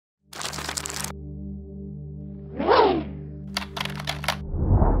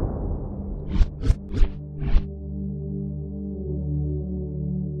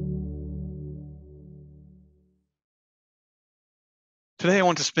Today, I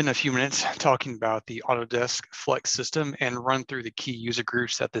want to spend a few minutes talking about the Autodesk Flex system and run through the key user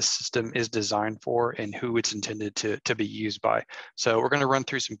groups that this system is designed for and who it's intended to be used by. So we're going to run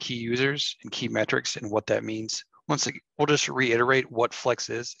through some key users and key metrics and what that means. Once again, we'll just reiterate what Flex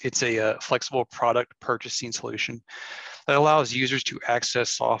is. It's a flexible product purchasing solution that allows users to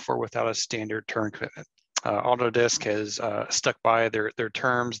access software without a standard term commitment. Autodesk has stuck by their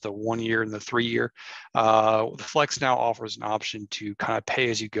terms, the 1 year and the 3 year. The Flex now offers an option to kind of pay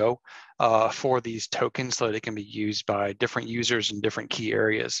as you go for these tokens so that it can be used by different users in different key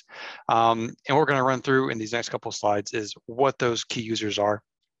areas. And what we're going to run through in these next couple of slides is what those key users are,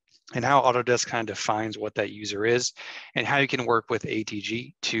 and how Autodesk kind of defines what that user is, and how you can work with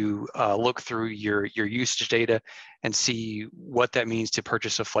ATG to look through your usage data and see what that means to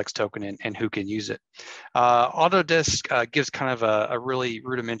purchase a Flex token and who can use it. Autodesk gives kind of a really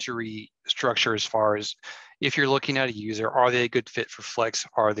rudimentary structure as far as if you're looking at a user, are they a good fit for Flex?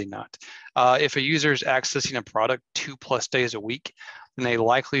 Are they not? If a user is accessing a product 2+ days a week, then they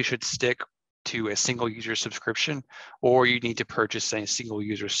likely should stick to a single user subscription, or you need to purchase a single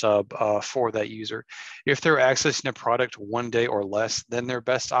user sub for that user. If they're accessing a product 1 day or less, then their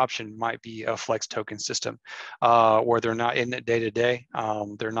best option might be a Flex token system where they're not in it day to day.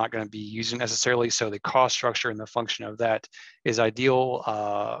 They're not going to be using necessarily. So the cost structure and the function of that is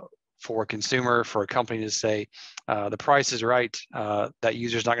ideal for a consumer, for a company to say, the price is right, that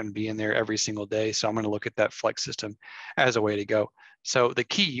user's not going to be in there every single day. So I'm going to look at that Flex system as a way to go. So the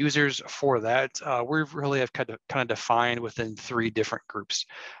key users for that, we really have kind of defined within 3 different groups.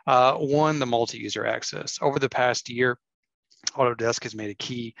 One, the multi-user access. Over the past year, Autodesk has made a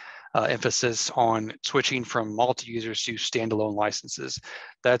key emphasis on switching from multi-users to standalone licenses.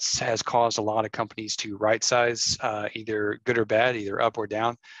 That has caused a lot of companies to right size, either good or bad, either up or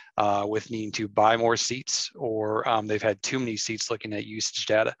down, with needing to buy more seats, or they've had too many seats looking at usage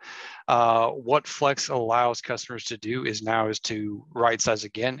data. What Flex allows customers to do is to right size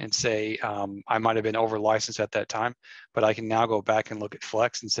again and say, I might have been over licensed at that time, but I can now go back and look at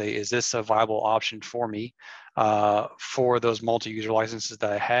Flex and say, is this a viable option for me for those multi-user licenses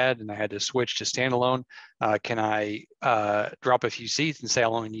that I had and I had to switch to standalone? Can I drop a few seats and say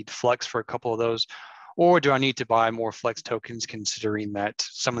I'll only need Flex for a couple of those? Or do I need to buy more Flex tokens, considering that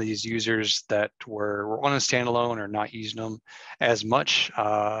some of these users that were on a standalone are not using them as much?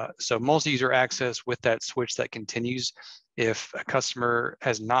 So multi-user access with that switch that continues. If a customer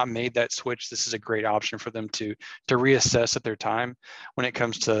has not made that switch, this is a great option for them to reassess at their time when it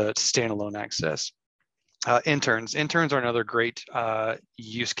comes to standalone access. Interns are another great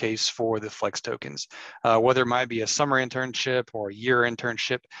use case for the Flex tokens, whether it might be a summer internship or a year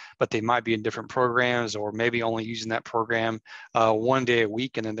internship, but they might be in different programs, or maybe only using that program 1 day a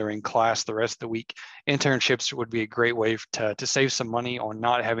week and then they're in class the rest of the week. Internships would be a great way to save some money on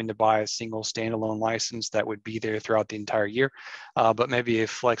not having to buy a single standalone license that would be there throughout the entire year, but maybe a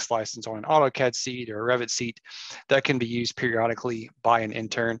Flex license on an AutoCAD seat or a Revit seat that can be used periodically by an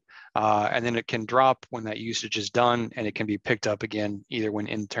intern. And then it can drop when that usage is done, and it can be picked up again either when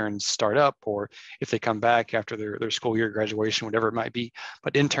interns start up or if they come back after their school year graduation, whatever it might be.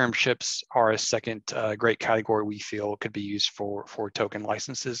 But internships are a second great category we feel could be used for token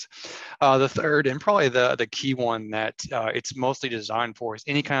licenses. The third, and probably the key one that it's mostly designed for, is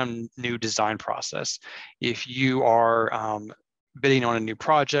any kind of new design process. If you are bidding on a new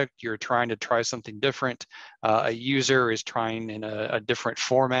project, you're trying to try something different, a user is trying in a different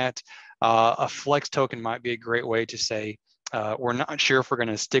format, a Flex token might be a great way to say, we're not sure if we're going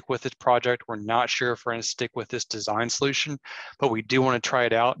to stick with this project, we're not sure if we're going to stick with this design solution, but we do want to try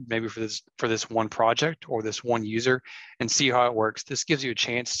it out maybe for this one project or this one user and see how it works. This gives you a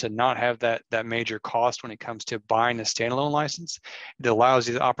chance to not have that major cost when it comes to buying a standalone license. It allows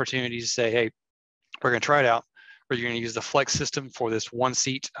you the opportunity to say, hey, we're going to try it out. Or you're going to use the Flex system for this one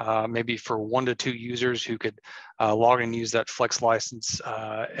seat, maybe for 1 to 2 users who could log in and use that Flex license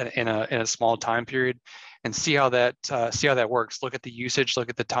in a small time period, and see how that works. Look at the usage, look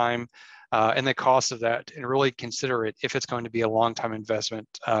at the time, and the cost of that, and really consider it if it's going to be a long-time investment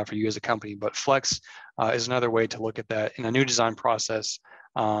for you as a company. But Flex is another way to look at that in a new design process.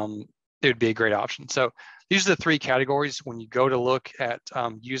 It would be a great option. So these are the 3 categories when you go to look at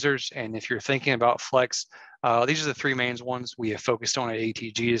users, and if you're thinking about Flex, these are the 3 main ones we have focused on at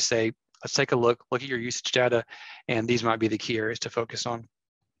ATG to say, let's take a look at your usage data, and these might be the key areas to focus on.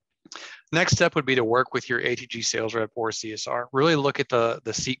 Next step would be to work with your ATG sales rep or CSR. Really look at the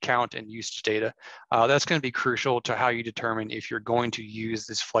seat count and usage data. That's going to be crucial to how you determine if you're going to use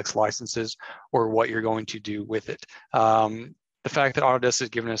this Flex licenses or what you're going to do with it. The fact that Autodesk has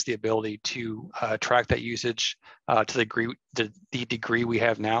given us the ability to track that usage to the degree we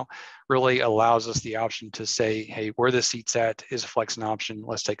have now really allows us the option to say, hey, where the seat's at, is Flex an option?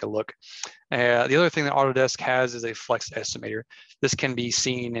 Let's take a look. The other thing that Autodesk has is a Flex estimator. This can be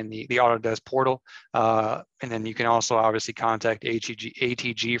seen in the Autodesk portal. And then you can also obviously contact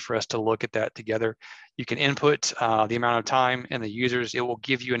ATG for us to look at that together. You can input the amount of time and the users. It will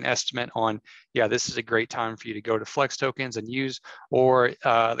give you an estimate on, yeah, this is a great time for you to go to Flex tokens and use, or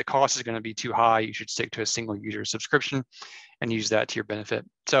the cost is going to be too high. You should stick to a single user subscription and use that to your benefit.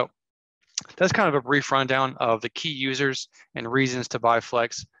 So that's kind of a brief rundown of the key users and reasons to buy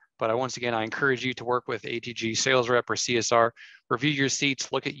Flex. But once again, I encourage you to work with ATG sales rep or CSR, review your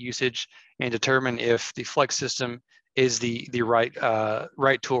seats, look at usage, and determine if the Flex system is the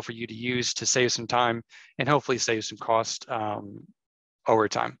right tool for you to use to save some time and hopefully save some cost over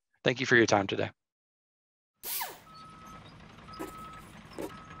time. Thank you for your time today.